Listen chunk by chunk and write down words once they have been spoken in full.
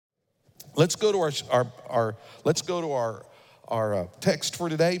Let's go to our text for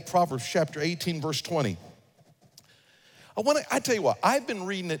today, Proverbs chapter 18, verse 20. I tell you what, I've been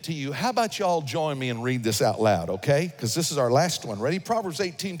reading it to you. How about y'all join me and read this out loud, okay? Because this is our last one. Ready? Proverbs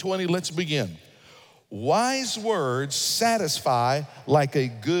 18:20, let's begin. Wise words satisfy like a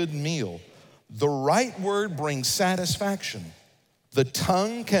good meal. The right word brings satisfaction. The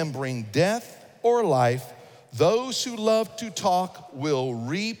tongue can bring death or life. Those who love to talk will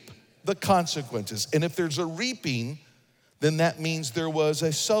reap the consequences. And if there's a reaping, then that means there was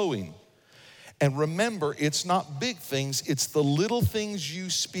a sowing. And remember, it's not big things, it's the little things you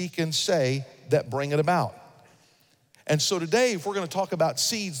speak and say that bring it about. And so today, if we're gonna talk about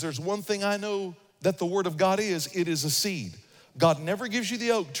seeds, there's one thing I know that the word of God is, it is a seed. God never gives you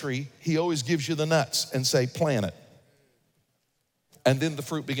the oak tree, he always gives you the nuts and say, plant it. And then the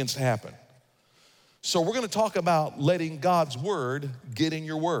fruit begins to happen. So we're gonna talk about letting God's word get in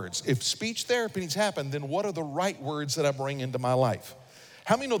your words. If speech therapy needs to happen, then what are the right words that I bring into my life?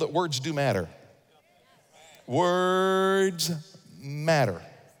 How many know that words do matter? Words matter.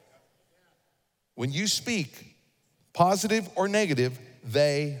 When you speak, positive or negative,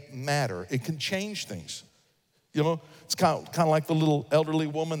 they matter. It can change things. You know, it's kind of like the little elderly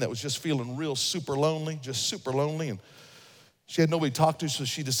woman that was just feeling real super lonely, and she had nobody to talk to, so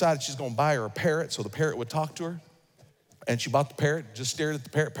she decided she's gonna buy her a parrot so the parrot would talk to her. And she bought the parrot, just stared at the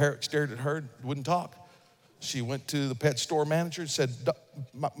parrot, parrot stared at her, wouldn't talk. She went to the pet store manager and said,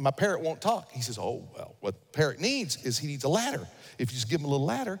 my parrot won't talk. He says, oh, well, what the parrot needs is he needs a ladder. If you just give him a little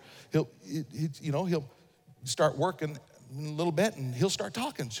ladder, he'll start working in a little bit and he'll start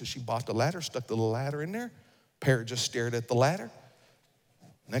talking. So she bought the ladder, stuck the little ladder in there. Parrot just stared at the ladder.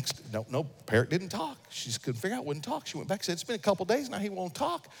 Parrot didn't talk. She just couldn't figure out, wouldn't talk. She went back and said, it's been a couple days now, he won't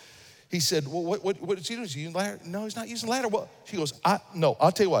talk. He said, well, what is he doing? Is he using the ladder? No, he's not using the ladder. Well, she goes,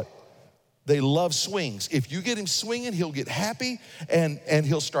 I'll tell you what. They love swings. If you get him swinging, he'll get happy and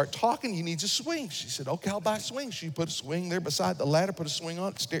he'll start talking. He needs a swing. She said, okay, I'll buy a swing. She put a swing there beside the ladder, put a swing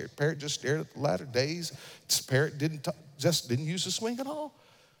on it. Parrot just stared at the ladder, dazed. Parrot didn't use the swing at all.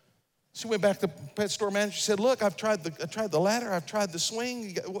 She went back to the pet store manager. She said, look, I've tried the ladder, I've tried the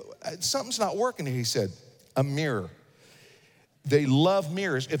swing. Something's not working here. He said, a mirror. They love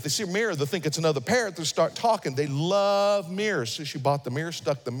mirrors. If they see a mirror, they'll think it's another parrot. They'll start talking. They love mirrors. So she bought the mirror,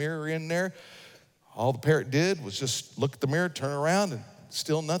 stuck the mirror in there. All the parrot did was just look at the mirror, turn around, and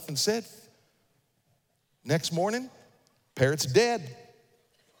still nothing said. Next morning, parrot's dead.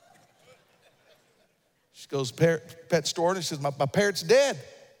 She goes to pet store and she says, my parrot's dead.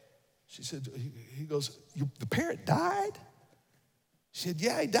 She said, he goes, the parrot died? She said,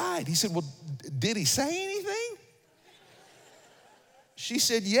 yeah, he died. He said, well, did he say anything? She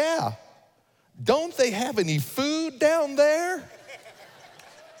said, yeah. Don't they have any food down there?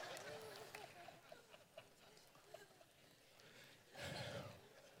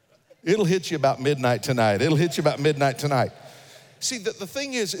 It'll hit you about midnight tonight. See, the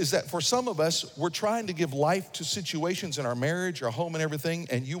thing is that for some of us, we're trying to give life to situations in our marriage, our home and everything,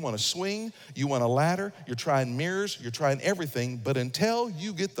 and you want to swing, you want a ladder, you're trying mirrors, you're trying everything, but until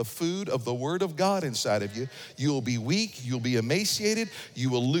you get the food of the Word of God inside of you, you'll be weak, you'll be emaciated, you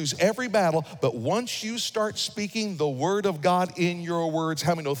will lose every battle, but once you start speaking the Word of God in your words,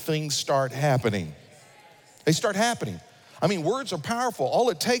 how many know things start happening? They start happening. I mean, words are powerful. All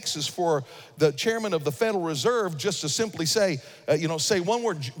it takes is for the chairman of the Federal Reserve just to simply say one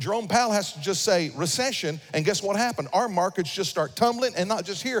word. Jerome Powell has to just say recession, and guess what happened? Our markets just start tumbling, and not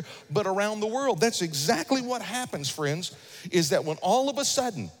just here, but around the world. That's exactly what happens, friends, is that when all of a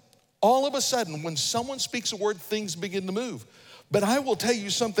sudden, when someone speaks a word, things begin to move. But I will tell you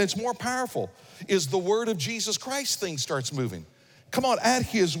something that's more powerful, is the word of Jesus Christ, things starts moving. Come on, at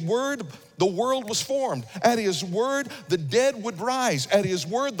his word, the world was formed. At his word, the dead would rise. At his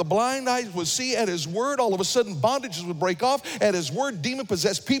word, the blind eyes would see. At his word, all of a sudden, bondages would break off. At his word,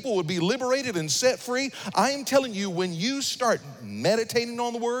 demon-possessed people would be liberated and set free. I am telling you, when you start meditating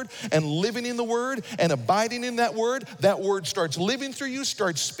on the word and living in the word and abiding in that word starts living through you,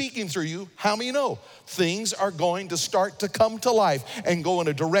 starts speaking through you. How many know? Things are going to start to come to life and go in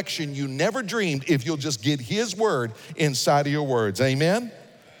a direction you never dreamed if you'll just get his word inside of your words. Amen?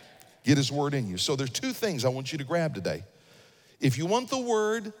 Get his word in you. So there's two things I want you to grab today. If you want the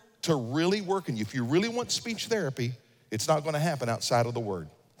word to really work in you, if you really want speech therapy, it's not going to happen outside of the word.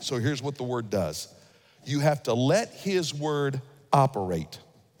 So here's what the word does. You have to let his word operate.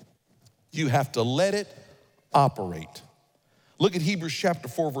 You have to let it operate. Look at Hebrews chapter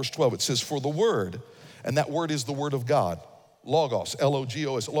 4, verse 12. It says, for the word, and that word is the word of God, logos,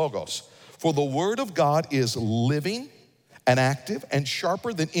 L-O-G-O-S, logos. For the word of God is living and active and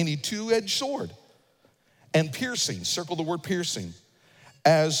sharper than any two-edged sword, and piercing, circle the word piercing,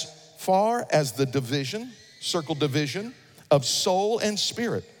 as far as the division, circle division, of soul and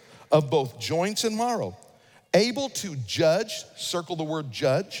spirit, of both joints and marrow, able to judge, circle the word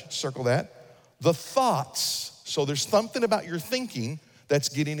judge, circle that, the thoughts. So there's something about your thinking that's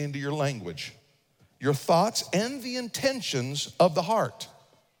getting into your language. Your thoughts and the intentions of the heart.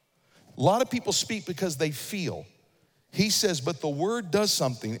 A lot of people speak because they feel. He says, but the word does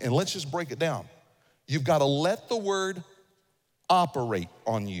something, and let's just break it down. You've got to let the word operate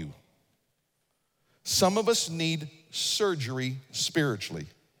on you. Some of us need surgery spiritually,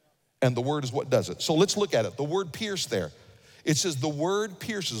 and the word is what does it. So let's look at it. The word pierce there. It says the word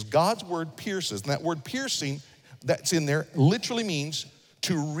pierces. God's word pierces. And that word piercing that's in there literally means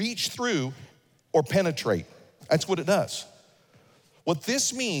to reach through or penetrate. That's what it does. What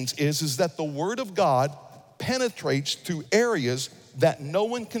this means is that the word of God penetrates through areas that no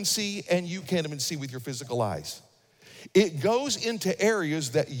one can see and you can't even see with your physical eyes. It goes into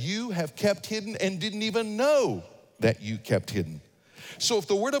areas that you have kept hidden and didn't even know that you kept hidden. So if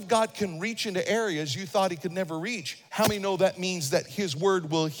the word of God can reach into areas you thought he could never reach, how many know that means that his word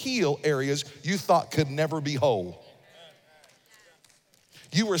will heal areas you thought could never be whole?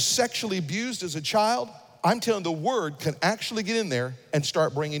 You were sexually abused as a child. I'm telling you, the word can actually get in there and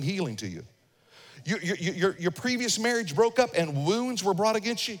start bringing healing to you. Your previous marriage broke up and wounds were brought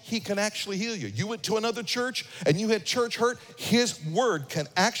against you. He can actually heal you. You went to another church and you had church hurt. His word can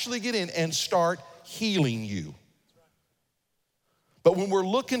actually get in and start healing you. But when we're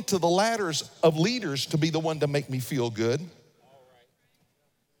looking to the ladders of leaders to be the one to make me feel good,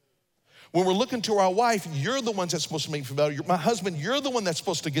 when we're looking to our wife, you're the ones that's supposed to make me feel better. My husband, you're the one that's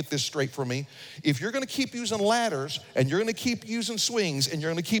supposed to get this straight for me. If you're gonna keep using ladders and you're gonna keep using swings and you're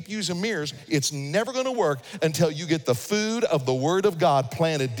gonna keep using mirrors, it's never gonna work until you get the food of the word of God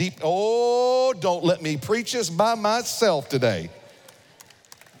planted deep. Oh, don't let me preach this by myself today.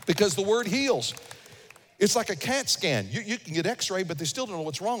 Because the word heals. It's like a CAT scan. You can get x-ray, but they still don't know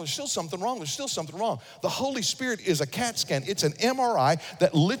what's wrong. There's still something wrong. There's still something wrong. The Holy Spirit is a CAT scan. It's an MRI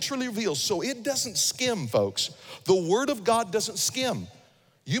that literally reveals. So it doesn't skim, folks. The Word of God doesn't skim.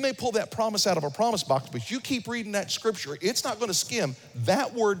 You may pull that promise out of a promise box, but you keep reading that scripture, it's not going to skim.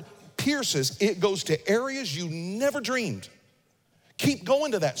 That word pierces. It goes to areas you never dreamed. Keep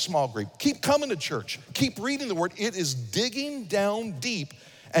going to that small group. Keep coming to church. Keep reading the Word. It is digging down deep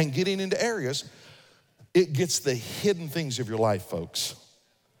and getting into areas. It gets the hidden things of your life, folks.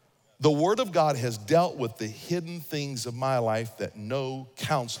 The Word of God has dealt with the hidden things of my life that no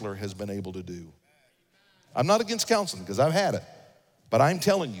counselor has been able to do. I'm not against counseling because I've had it, but I'm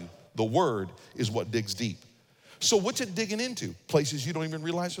telling you, the Word is what digs deep. So what's it digging into? Places you don't even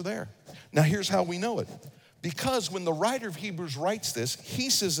realize are there. Now here's how we know it. Because when the writer of Hebrews writes this, he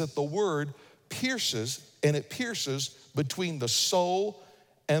says that the Word pierces, and it pierces between the soul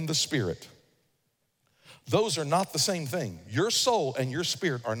and the spirit. Those are not the same thing. Your soul and your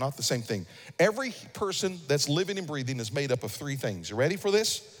spirit are not the same thing. Every person that's living and breathing is made up of three things. You ready for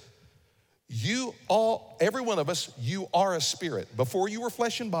this? Every one of us, you are a spirit. Before you were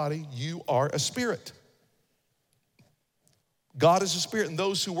flesh and body, you are a spirit. God is a spirit, and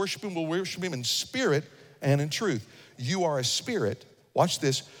those who worship him will worship him in spirit and in truth. You are a spirit. Watch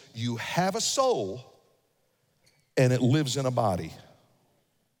this. You have a soul, and it lives in a body.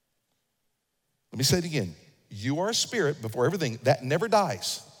 Let me say it again. You are a spirit before everything that never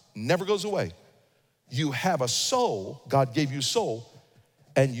dies, never goes away. You have a soul, God gave you a soul,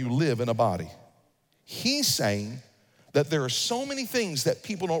 and you live in a body. He's saying that there are so many things that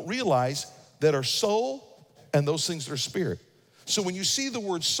people don't realize that are soul and those things that are spirit. So when you see the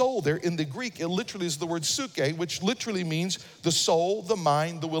word soul there in the Greek, it literally is the word psyche, which literally means the soul, the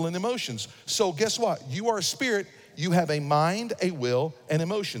mind, the will, and emotions. So guess what? You are a spirit. You have a mind, a will, and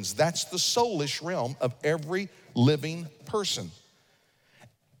emotions. That's the soulish realm of every living person.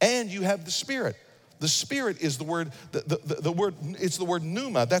 And you have the spirit. The spirit is the word, the word, it's the word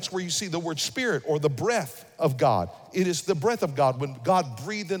pneuma. That's where you see the word spirit or the breath of God. It is the breath of God. When God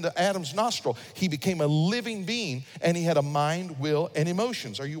breathed into Adam's nostril, he became a living being and he had a mind, will, and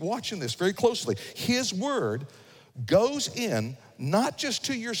emotions. Are you watching this very closely? His word goes in not just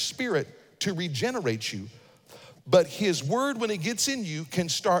to your spirit to regenerate you, but his word, when it gets in you, can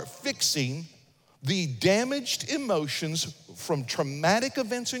start fixing the damaged emotions from traumatic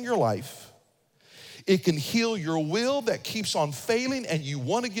events in your life. It can heal your will that keeps on failing and you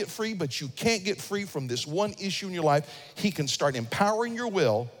want to get free, but you can't get free from this one issue in your life. He can start empowering your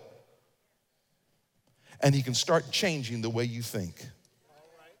will, and he can start changing the way you think.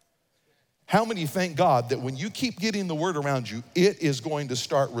 How many thank God that when you keep getting the word around you, it is going to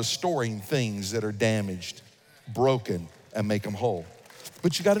start restoring things that are damaged, broken, and make them whole.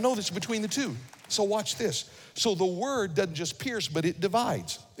 But you got to know this between the two. So watch this. So the word doesn't just pierce, but it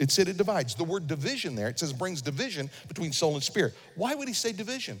divides. It said it divides. The word division there, it says brings division between soul and spirit. Why would he say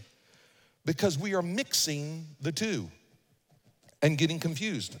division? Because we are mixing the two and getting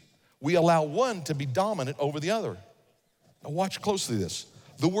confused. We allow one to be dominant over the other. Now watch closely this.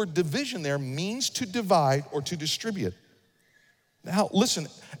 The word division there means to divide or to distribute. Now listen,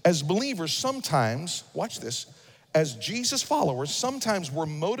 as believers sometimes, watch this, as Jesus followers, sometimes we're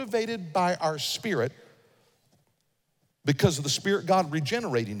motivated by our spirit because of the Spirit God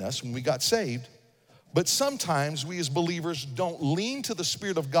regenerating us when we got saved. But sometimes we as believers don't lean to the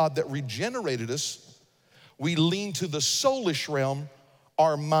Spirit of God that regenerated us. We lean to the soulish realm,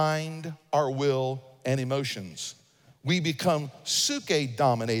 our mind, our will, and emotions. We become suke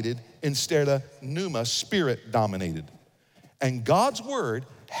dominated instead of pneuma, spirit dominated. And God's word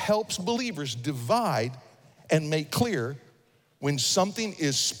helps believers divide and make clear when something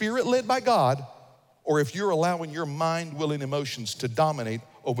is spirit led by God or if you're allowing your mind, will, and emotions to dominate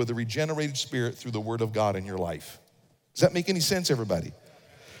over the regenerated spirit through the word of God in your life. Does that make any sense, everybody?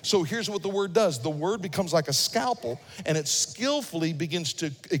 So here's what the word does. The word becomes like a scalpel, and it skillfully begins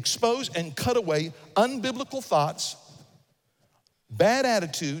to expose and cut away unbiblical thoughts, bad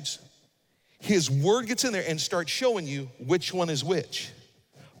attitudes. His word gets in there and starts showing you which one is which.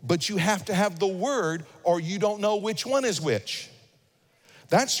 But you have to have the word or you don't know which one is which.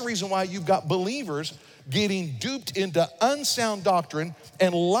 That's the reason why you've got believers getting duped into unsound doctrine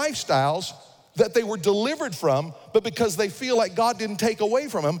and lifestyles that they were delivered from, but because they feel like God didn't take away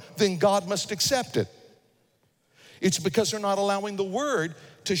from them, then God must accept it. It's because they're not allowing the word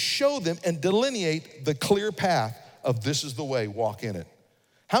to show them and delineate the clear path of this is the way, walk in it.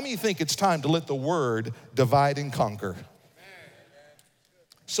 How many think it's time to let the word divide and conquer?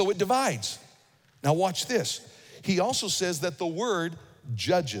 So it divides. Now watch this. He also says that the word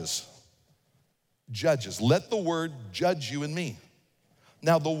judges. Judges. Let the word judge you and me.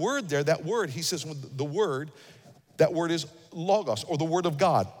 Now the word there, that word, he says the word, that word is logos, or the word of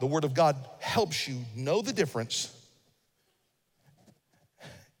God. The word of God helps you know the difference.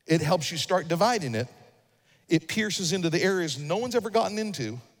 It helps you start dividing it. It pierces into the areas no one's ever gotten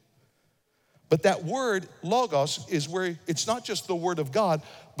into. But that word, logos, is where it's not just the word of God,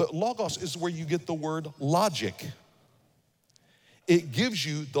 but logos is where you get the word logic. It gives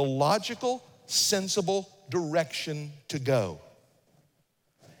you the logical, sensible direction to go.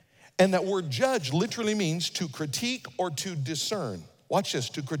 And that word judge literally means to critique or to discern. Watch this,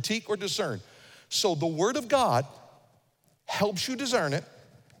 to critique or discern. So the word of God helps you discern it,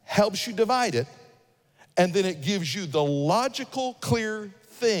 helps you divide it, and then it gives you the logical, clear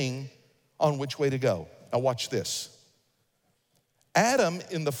thing on which way to go. Now watch this. Adam,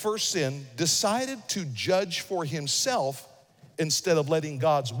 in the first sin, decided to judge for himself instead of letting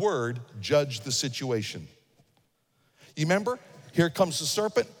God's word judge the situation. You remember? Here comes the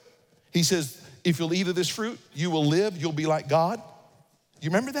serpent. He says, if you'll eat of this fruit, you will live, you'll be like God. You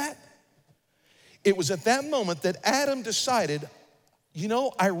remember that? It was at that moment that Adam decided, you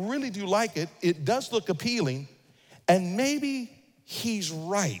know, I really do like it. It does look appealing, and maybe he's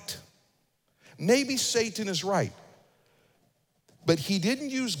right. Maybe Satan is right. But he didn't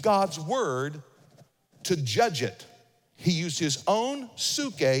use God's word to judge it. He used his own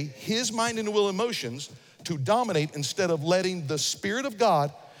suke, his mind and will emotions, to dominate instead of letting the Spirit of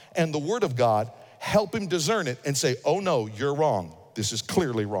God and the word of God help him discern it and say, oh no, you're wrong. This is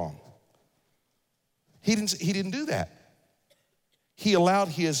clearly wrong. He didn't do that. He allowed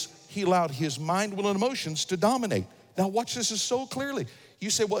his mind, will, and emotions to dominate. Now watch this is so clearly. You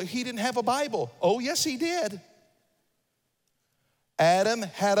say, well, he didn't have a Bible. Oh, yes, he did. Adam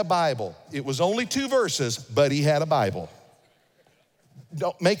had a Bible. It was only 2 verses, but he had a Bible.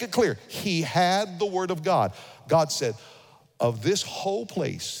 Don't make it clear. He had the word of God. God said, of this whole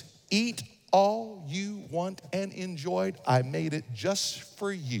place, eat all you want and enjoy. I made it just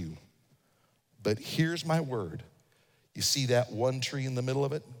for you. But here's my word. You see that one tree in the middle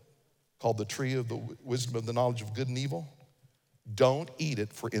of it called the tree of the wisdom of the knowledge of good and evil? Don't eat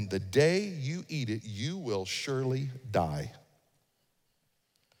it, for in the day you eat it, you will surely die.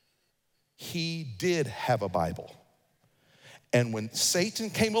 He did have a Bible. And when Satan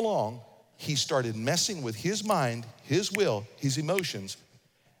came along, he started messing with his mind, his will, his emotions.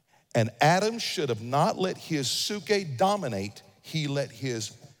 And Adam should have not let his suke dominate. He allowed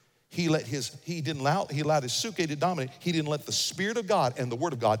his suke to dominate. He didn't let the Spirit of God and the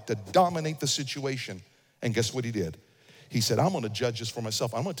Word of God to dominate the situation. And guess what he did? He said, I'm gonna judge this for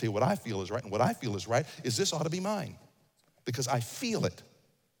myself. I'm gonna tell you what I feel is right, and what I feel is right is this ought to be mine because I feel it.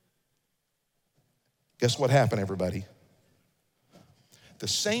 Guess what happened, everybody? The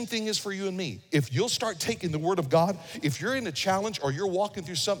same thing is for you and me. If you'll start taking the word of God, if you're in a challenge or you're walking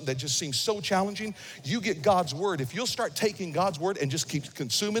through something that just seems so challenging, you get God's word. If you'll start taking God's word and just keep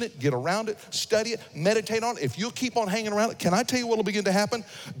consuming it, get around it, study it, meditate on it, if you'll keep on hanging around it, can I tell you what will begin to happen?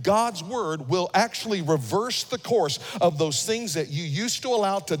 God's word will actually reverse the course of those things that you used to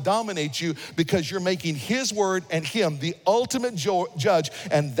allow to dominate you because you're making his word and him the ultimate judge,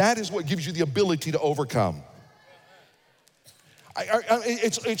 and that is what gives you the ability to overcome.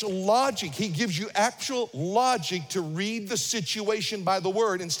 It's logic. He gives you actual logic to read the situation by the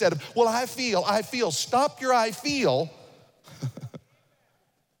word instead of, well, I feel. Stop your I feel.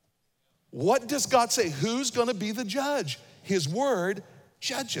 What does God say? Who's gonna be the judge? His word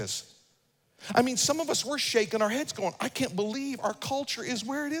judges. I mean, some of us, we're shaking our heads going, I can't believe our culture is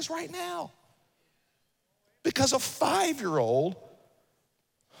where it is right now. Because a 5-year-old,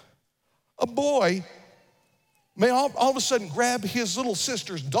 a boy, may all of a sudden grab his little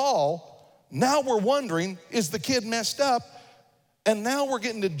sister's doll. Now we're wondering, is the kid messed up? And now we're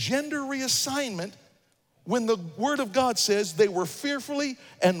getting to gender reassignment when the word of God says they were fearfully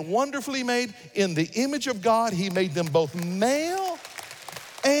and wonderfully made in the image of God. He made them both male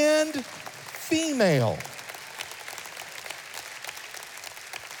and female.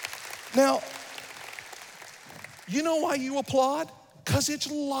 Now, you know why you applaud? Because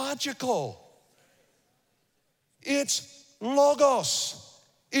it's logical. It's logos.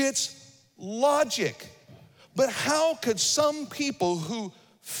 It's logic. But how could some people who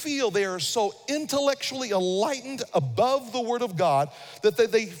feel they are so intellectually enlightened above the word of God that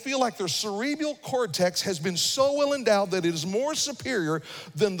they feel like their cerebral cortex has been so well endowed that it is more superior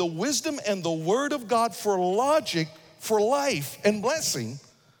than the wisdom and the word of God for logic, for life and blessing,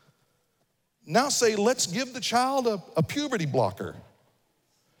 now say, let's give the child a puberty blocker?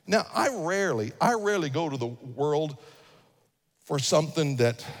 Now, I rarely go to the world for something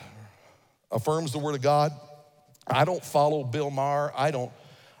that affirms the word of God. I don't follow Bill Maher. I don't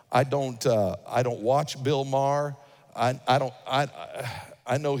watch Bill Maher.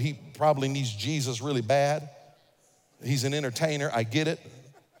 I know he probably needs Jesus really bad. He's an entertainer, I get it.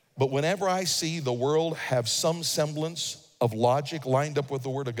 But whenever I see the world have some semblance of logic lined up with the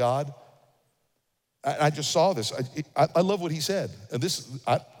word of God, I just saw this. I love what he said. And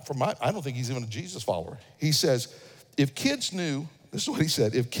I don't think he's even a Jesus follower. He says, if kids knew, this is what he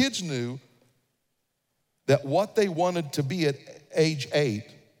said, if kids knew that what they wanted to be at age 8,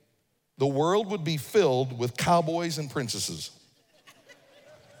 the world would be filled with cowboys and princesses.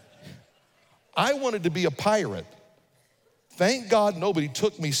 I wanted to be a pirate. Thank God nobody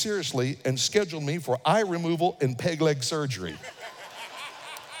took me seriously and scheduled me for eye removal and peg leg surgery.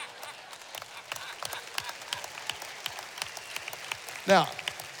 Now,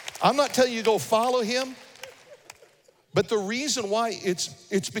 I'm not telling you to go follow him, but the reason why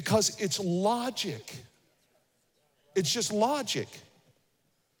it's because it's logic. It's just logic.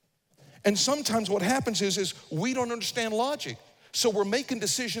 And sometimes what happens is we don't understand logic. So we're making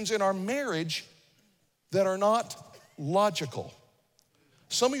decisions in our marriage that are not logical.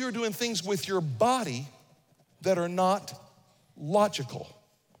 Some of you are doing things with your body that are not logical.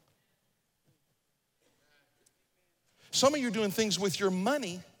 Some of you are doing things with your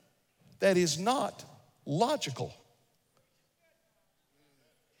money that is not logical.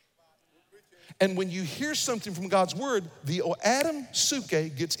 And when you hear something from God's word, the Adam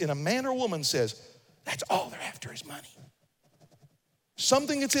Suke gets in a man or woman says, that's all they're after is money.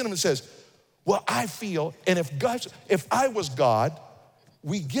 Something gets in them and says, well, I feel, and if I was God,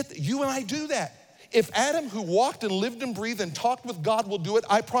 you and I do that. If Adam, who walked and lived and breathed and talked with God, will do it,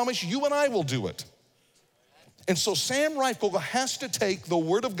 I promise you and I will do it. And so Sam Reifel has to take the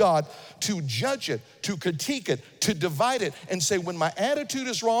word of God to judge it, to critique it, to divide it, and say, when my attitude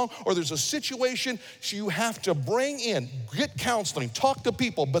is wrong or there's a situation, you have to bring in, get counseling, talk to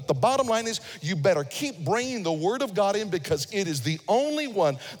people. But the bottom line is you better keep bringing the word of God in because it is the only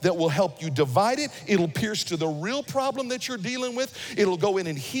one that will help you divide it. It'll pierce to the real problem that you're dealing with. It'll go in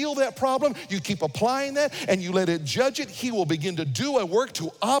and heal that problem. You keep applying that and you let it judge it. He will begin to do a work to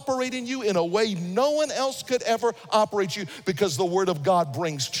operate in you in a way no one else could ever operate you because the word of God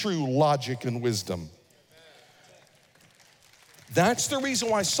brings true logic and wisdom. That's the reason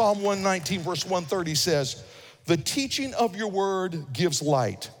why Psalm 119 verse 130 says, the teaching of your word gives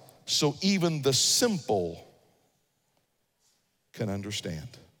light, so even the simple can understand.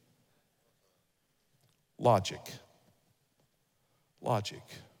 Logic.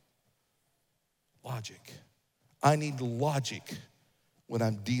 I need logic when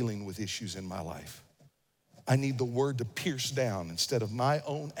I'm dealing with issues in my life. I need the word to pierce down instead of my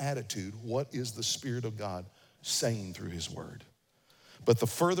own attitude. What is the Spirit of God saying through his word? But the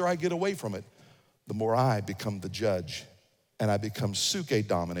further I get away from it, the more I become the judge, and I become suke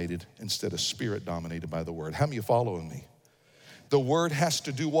dominated instead of spirit dominated by the word. How many of you following me? The word has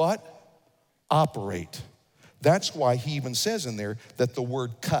to do what? Operate. That's why he even says in there that the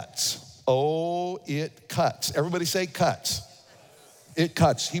word cuts. Oh, it cuts. Everybody say cuts. It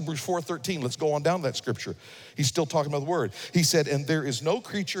cuts. Hebrews 4:13. Let's go on down to that scripture. He's still talking about the word. He said, and there is no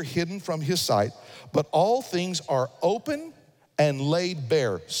creature hidden from his sight, but all things are open and laid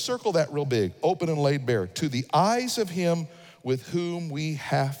bare. Circle that real big. Open and laid bare to the eyes of him with whom we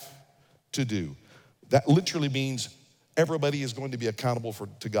have to do. That literally means everybody is going to be accountable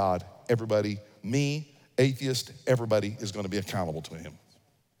to God. Everybody, me, atheist, everybody is going to be accountable to him.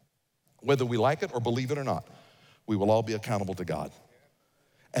 Whether we like it or believe it or not, we will all be accountable to God.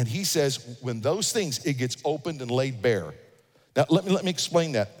 And he says, when those things, it gets opened and laid bare. Now, let me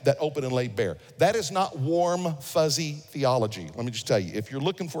explain that open and laid bare. That is not warm, fuzzy theology. Let me just tell you, if you're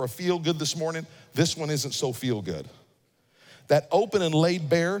looking for a feel good this morning, this one isn't so feel good. That open and laid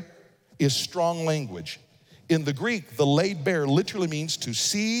bare is strong language. In the Greek, the laid bare literally means to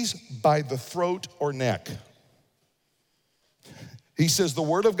seize by the throat or neck. He says the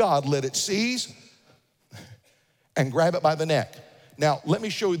word of God, let it seize and grab it by the neck. Now, let me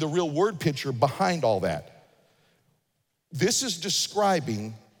show you the real word picture behind all that. This is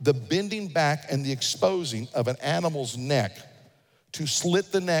describing the bending back and the exposing of an animal's neck to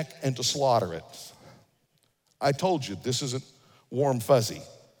slit the neck and to slaughter it. I told you, this isn't warm fuzzy.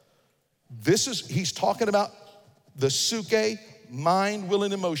 He's talking about the suke, mind, will,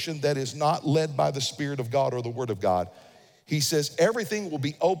 and emotion that is not led by the Spirit of God or the Word of God. He says everything will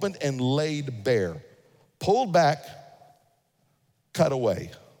be opened and laid bare, pulled back, cut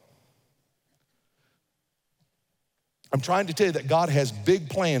away. I'm trying to tell you that God has big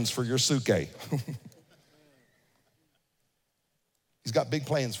plans for your suke. He's got big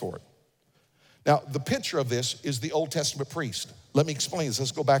plans for it. Now, the picture of this is the Old Testament priest. Let me explain this.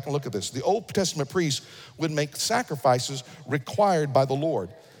 Let's go back and look at this. The Old Testament priest would make sacrifices required by the Lord.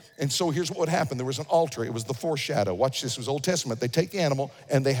 And so here's what would happen. There was an altar. It was the foreshadow. Watch this. It was Old Testament. They take the animal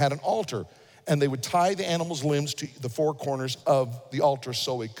and they had an altar. And they would tie the animal's limbs to the four corners of the altar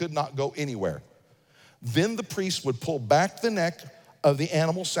so it could not go anywhere. Then the priest would pull back the neck of the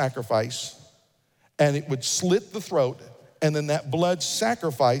animal sacrifice and it would slit the throat, and then that blood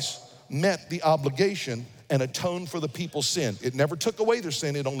sacrifice met the obligation and atoned for the people's sin. It never took away their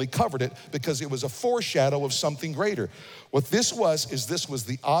sin, it only covered it because it was a foreshadow of something greater. What this was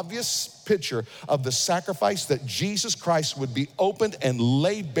the obvious picture of the sacrifice that Jesus Christ would be opened and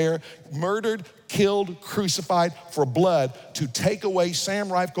laid bare, murdered, killed, crucified for blood to take away Sam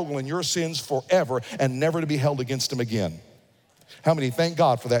Reifkogel and your sins forever and never to be held against him again. How many thank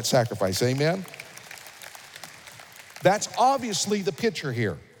God for that sacrifice? Amen? That's obviously the picture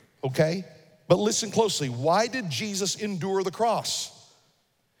here, okay? But listen closely. Why did Jesus endure the cross?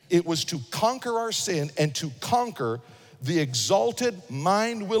 It was to conquer our sin and to conquer the exalted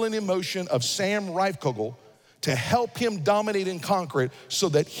mind, will, and emotion of Sam Reifkogel, to help him dominate and conquer it so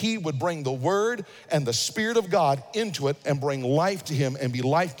that he would bring the word and the Spirit of God into it and bring life to him and be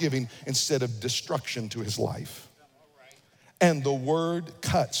life-giving instead of destruction to his life. And the word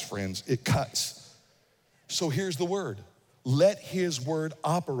cuts, friends. It cuts. So here's the word. Let his word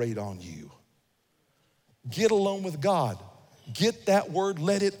operate on you. Get alone with God. Get that word,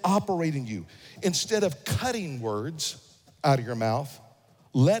 let it operate in you. Instead of cutting words out of your mouth,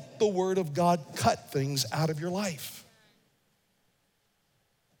 let the word of God cut things out of your life.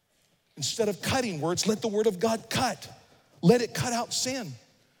 Instead of cutting words, let the word of God cut. Let it cut out sin.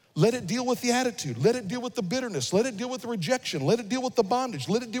 Let it deal with the attitude. Let it deal with the bitterness. Let it deal with the rejection. Let it deal with the bondage.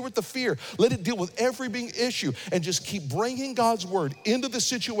 Let it deal with the fear. Let it deal with every big issue. And just keep bringing God's word into the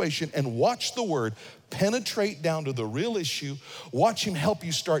situation and watch the word penetrate down to the real issue. Watch him help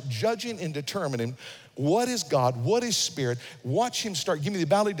you start judging and determining what is God, what is Spirit. Watch him start giving you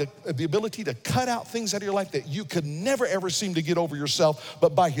the ability to cut out things out of your life that you could never ever seem to get over yourself,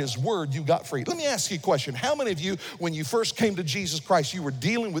 but by his word you got free. Let me ask you a question. How many of you, when you first came to Jesus Christ, you were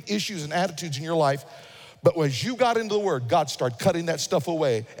dealing with issues and attitudes in your life, but as you got into the word, God started cutting that stuff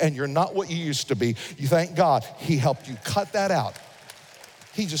away and you're not what you used to be? You thank God he helped you cut that out.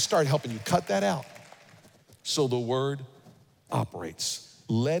 He just started helping you cut that out. So the word operates.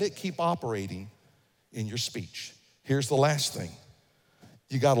 Let it keep operating in your speech. Here's the last thing.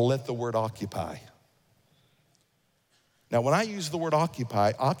 You got to let the word occupy. Now, when I use the word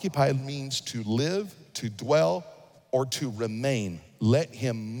occupy means to live, to dwell, or to remain. Let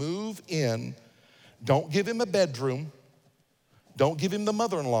him move in. Don't give him a bedroom. Don't give him the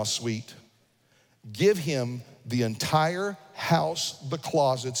mother-in-law suite. Give him the entire house, the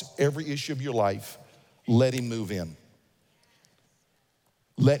closets, every issue of your life. Let him move in.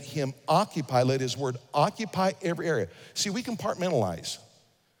 Let him occupy, let his word occupy every area. See, we compartmentalize.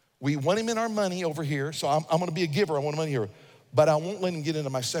 We want him in our money over here, so I'm gonna be a giver, I want money here, but I won't let him get into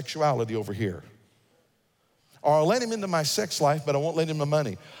my sexuality over here. Or I'll let him into my sex life, but I won't let him into my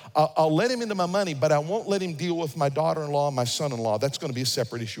money. I'll let him into my money, but I won't let him deal with my daughter-in-law and my son-in-law. That's gonna be a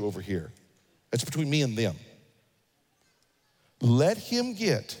separate issue over here. That's between me and them. Let him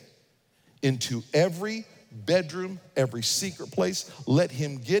get into every bedroom, every secret place. Let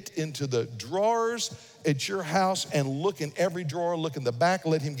him get into the drawers at your house and look in every drawer, look in the back.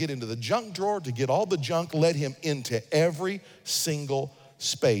 Let him get into the junk drawer to get all the junk. Let him into every single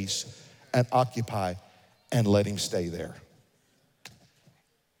space and occupy, and let him stay there.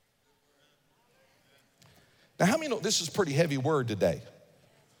 Now, how many know this is a pretty heavy word today?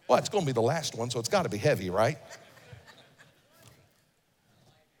 Well, it's gonna be the last one, so it's gotta be heavy, right?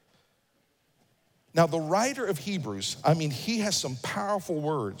 Now, the writer of Hebrews, he has some powerful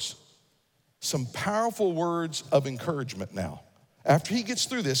words of encouragement now. After he gets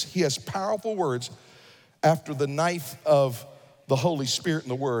through this, he has powerful words after the knife of the Holy Spirit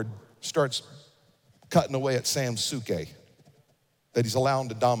and the Word starts cutting away at Sam's suke that he's allowing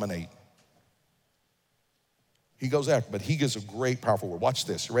to dominate. He goes after, but he gives a great, powerful word. Watch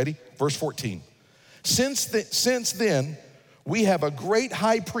this, you ready? Verse 14. Since then, we have a great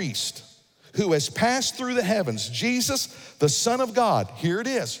high priest who has passed through the heavens, Jesus, the Son of God. Here it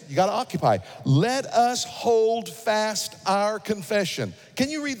is, you gotta occupy. Let us hold fast our confession. Can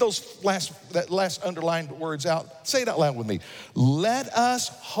you read that last underlined words out? Say it out loud with me. Let us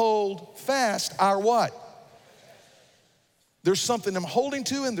hold fast our what? There's something I'm holding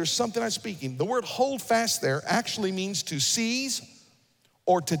to and there's something I'm speaking. The word hold fast there actually means to seize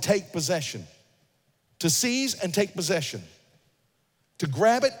or to take possession. To seize and take possession. To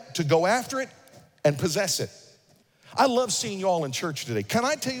grab it, to go after it, and possess it. I love seeing you all in church today. Can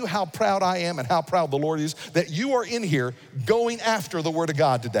I tell you how proud I am and how proud the Lord is that you are in here going after the Word of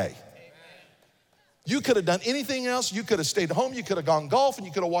God today? You could have done anything else. You could have stayed home. You could have gone golfing.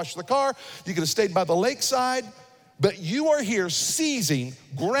 You could have washed the car. You could have stayed by the lakeside. But you are here seizing,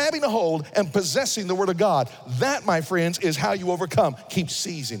 grabbing a hold, and possessing the Word of God. That, my friends, is how you overcome. Keep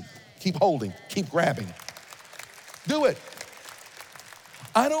seizing, keep holding, keep grabbing. Do it.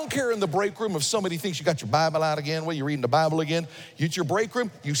 I don't care in the break room if somebody thinks you got your Bible out again, well, you're reading the Bible again. It's your break room,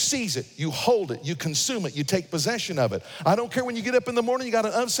 you seize it, you hold it, you consume it, you take possession of it. I don't care when you get up in the morning, you got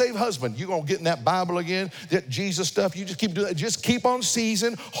an unsaved husband, you're gonna get in that Bible again, that Jesus stuff, you just keep doing it. Just keep on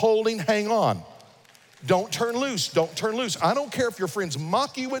seizing, holding, hang on. Don't turn loose, don't turn loose. I don't care if your friends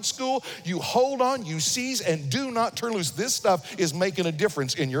mock you at school, you hold on, you seize, and do not turn loose. This stuff is making a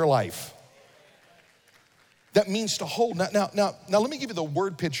difference in your life. That means to hold. Now, let me give you the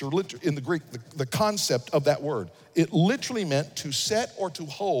word picture in the Greek, the concept of that word. It literally meant to set or to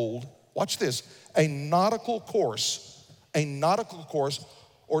hold, watch this, a nautical course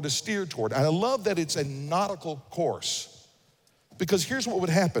or to steer toward. And I love that it's a nautical course because here's what would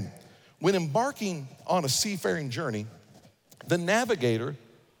happen. When embarking on a seafaring journey, the navigator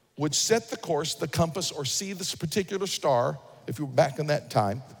would set the course, the compass, or see this particular star, if you were back in that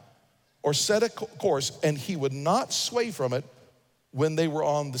time, or set a course, and he would not sway from it when they were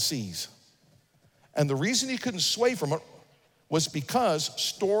on the seas. And the reason he couldn't sway from it was because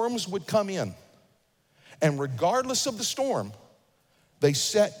storms would come in. And regardless of the storm, they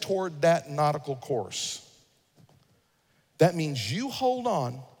set toward that nautical course. That means you hold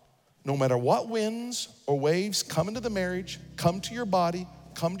on no matter what winds or waves come into the marriage, come to your body,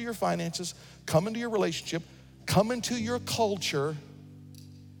 come to your finances, come into your relationship, come into your culture.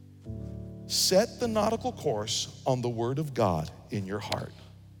 Set the nautical course on the Word of God in your heart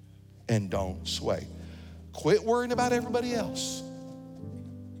and don't sway. Quit worrying about everybody else.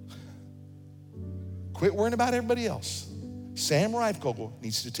 Quit worrying about everybody else. Sam Reifkogel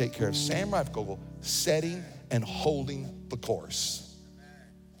needs to take care of Sam Reifkogel setting and holding the course.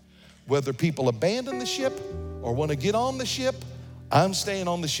 Whether people abandon the ship or want to get on the ship, I'm staying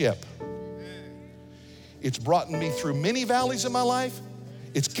on the ship. It's brought me through many valleys in my life.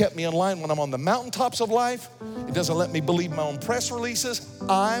 It's kept me in line when I'm on the mountaintops of life. It doesn't let me believe my own press releases.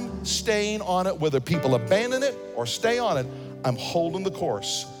 I'm staying on it, whether people abandon it or stay on it. I'm holding the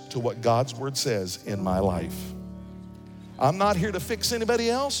course to what God's word says in my life. I'm not here to fix anybody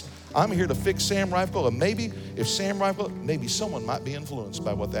else. I'm here to fix Sam Reifkogel. And maybe if Sam Reifkogel, maybe someone might be influenced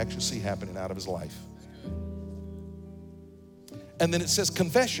by what they actually see happening out of his life. And then it says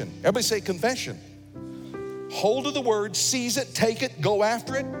confession. Everybody say confession. Hold of the word, seize it, take it, go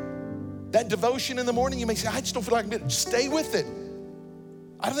after it. That devotion in the morning, you may say, I just don't feel like I'm doing it. Stay with it.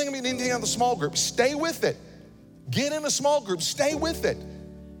 I don't think I'm getting anything out of the small group. Stay with it. Get in a small group, stay with it.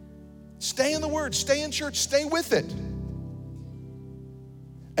 Stay in the word, stay in church, stay with it.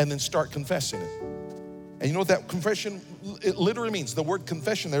 And then start confessing it. And you know what that confession, it literally means? The word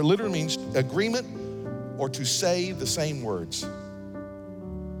confession there literally means agreement or to say the same words.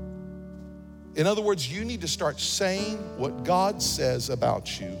 In other words, you need to start saying what God says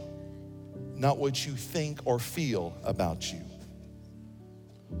about you, not what you think or feel about you,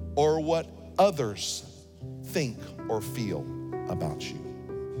 or what others think or feel about you.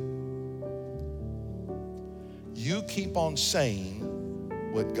 You keep on saying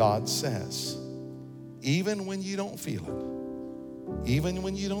what God says, even when you don't feel it, even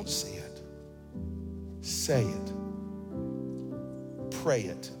when you don't see it. Say it, pray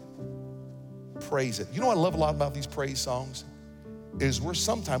it, praise it. You know what I love a lot about these praise songs? Is we're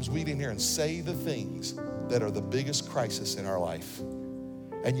sometimes we get in here and say the things that are the biggest crisis in our life.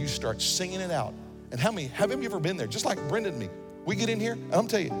 And you start singing it out. And have you ever been there? Just like Brenda and me. We get in here, and I'm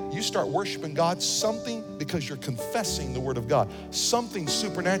telling you, you start worshiping God, something, because you're confessing the word of God, something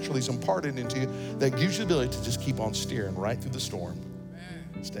supernaturally is imparted into you that gives you the ability to just keep on steering right through the storm.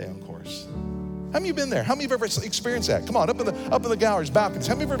 Stay on course. How many of you been there? How many of you have ever experienced that? Come on, up in the galleries, balconies.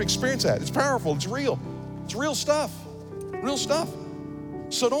 How many of you have ever experienced that? It's powerful, it's real. It's real stuff, real stuff.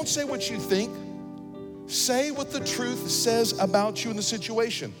 So don't say what you think. Say what the truth says about you in the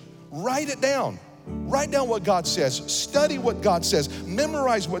situation. Write it down. Write down what God says. Study what God says.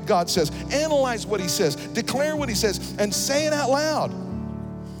 Memorize what God says. Analyze what he says. Declare what he says. And say it out loud.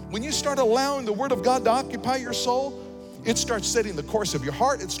 When you start allowing the word of God to occupy your soul, it starts setting the course of your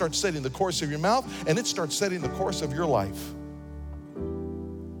heart. It starts setting the course of your mouth. And it starts setting the course of your life.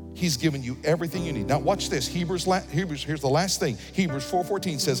 He's given you everything you need. Now watch this. Hebrews, here's the last thing. Hebrews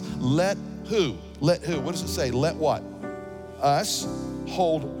 4:14 says, let who? Let who? What does it say? Let what? Us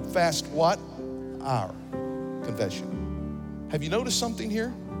hold fast what? Our confession. Have you noticed something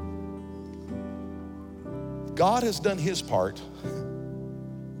here? God has done his part.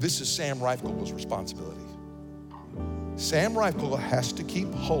 This is Sam Reifkogel's responsibility. Sam Reifkogel has to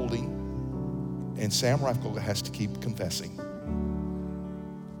keep holding, and Sam Reifkogel has to keep confessing.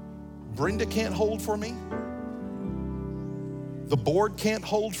 Brenda can't hold for me. The board can't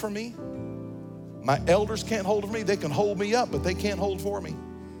hold for me. My elders can't hold for me. They can hold me up, but they can't hold for me.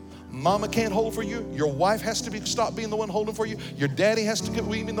 Mama can't hold for you. Your wife has to stop being the one holding for you. Your daddy has to quit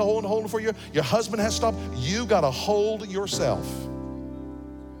being the one holding for you. Your husband has to stop. You got to hold yourself.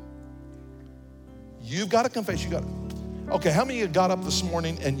 You've got to confess. Okay, how many of you got up this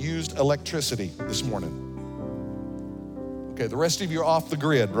morning and used electricity this morning? Okay, the rest of you are off the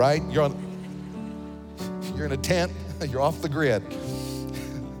grid, right? You're in a tent. You're off the grid.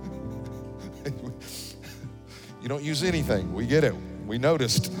 You don't use anything. We get it. We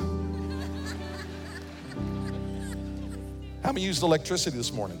noticed. How many used electricity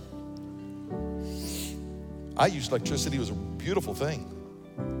this morning? I used electricity. It was a beautiful thing.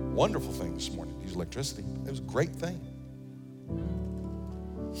 Wonderful thing this morning. Use electricity. It was a great thing.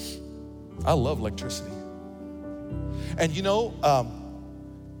 I love electricity. And you know,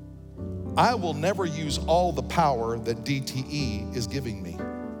 I will never use all the power that DTE is giving me.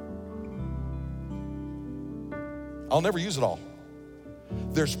 I'll never use it all.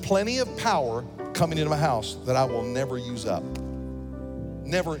 There's plenty of power coming into my house that I will never use up.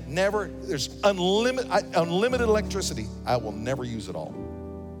 Never, there's unlimited electricity. I will never use it all.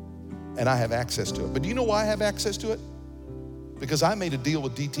 And I have access to it. But do you know why I have access to it? Because I made a deal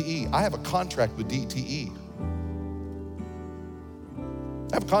with DTE. I have a contract with DTE.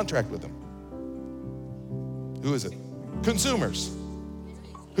 I have a contract with them. Who is it? Consumers.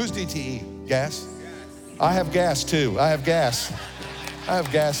 Who's DTE? Gas? I have gas too. I have gas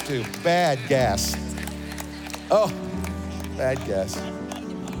too. Bad gas. Oh, bad gas.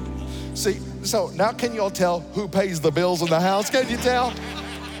 See, so now can you all tell who pays the bills in the house? Can you tell?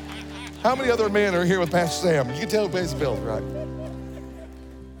 How many other men are here with Pastor Sam? You can tell who pays the bills, right?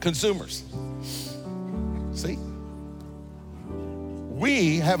 Consumers. See?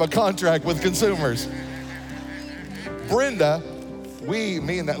 We have a contract with consumers. Brenda,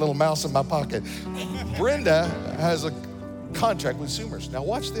 me and that little mouse in my pocket. Brenda has a contract with consumers. Now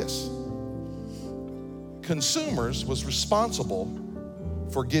watch this. Consumers was responsible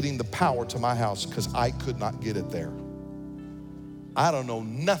for getting the power to my house because I could not get it there. I don't know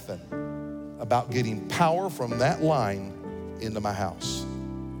nothing about getting power from that line into my house.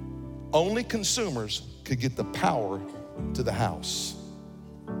 Only consumers could get the power to the house.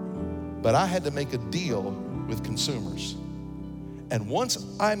 But I had to make a deal with consumers. And once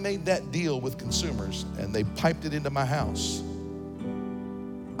I made that deal with consumers and they piped it into my house,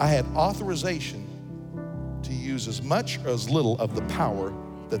 I had authorization to use as much or as little of the power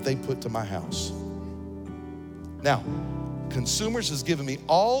that they put to my house. Now, consumers has given me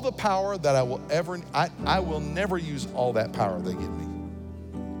all the power that I will never use all that power they give me.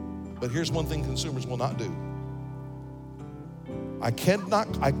 But here's one thing consumers will not do. I could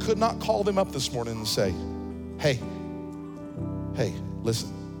not call them up this morning and say, hey,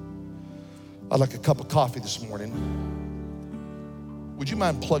 listen, I'd like a cup of coffee this morning. Would you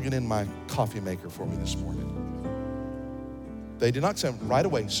mind plugging in my coffee maker for me this morning? They did not say, right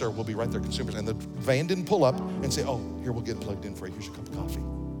away, sir, we'll be right there, consumers. And the van didn't pull up and say, oh, here, we'll get it plugged in for you. Here's your cup of coffee.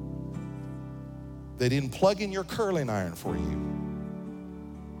 They didn't plug in your curling iron for you.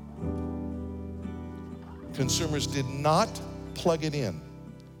 Consumers did not plug it in.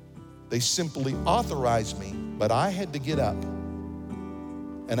 They simply authorized me, but I had to get up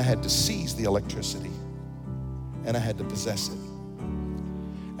and I had to seize the electricity and I had to possess it.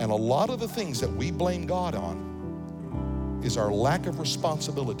 And a lot of the things that we blame God on is our lack of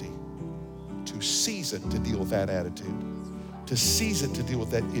responsibility to seize it to deal with that attitude, to seize it to deal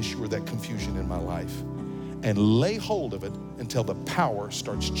with that issue or that confusion in my life, and lay hold of it until the power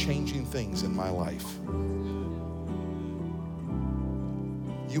starts changing things in my life.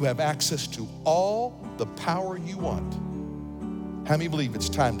 You have access to all the power you want. How many believe it's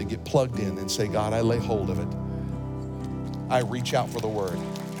time to get plugged in and say, God, I lay hold of it. I reach out for the word.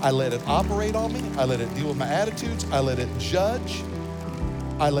 I let it operate on me. I let it deal with my attitudes. I let it judge.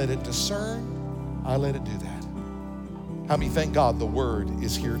 I let it discern. I let it do that. How many thank God the word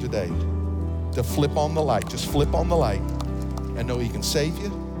is here today to flip on the light. Just flip on the light and know he can save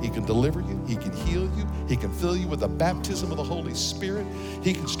you. He can deliver you. He can heal you. He can fill you with the baptism of the Holy Spirit.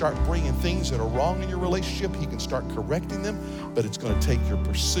 He can start bringing things that are wrong in your relationship. He can start correcting them, but it's going to take your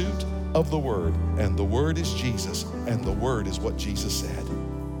pursuit of the word, and the word is Jesus, and the word is what Jesus said.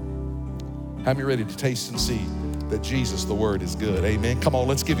 How many ready to taste and see that Jesus, the word, is good? Amen. Come on,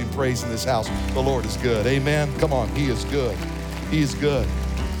 let's give him praise in this house. The Lord is good. Amen. Come on, he is good. He is good.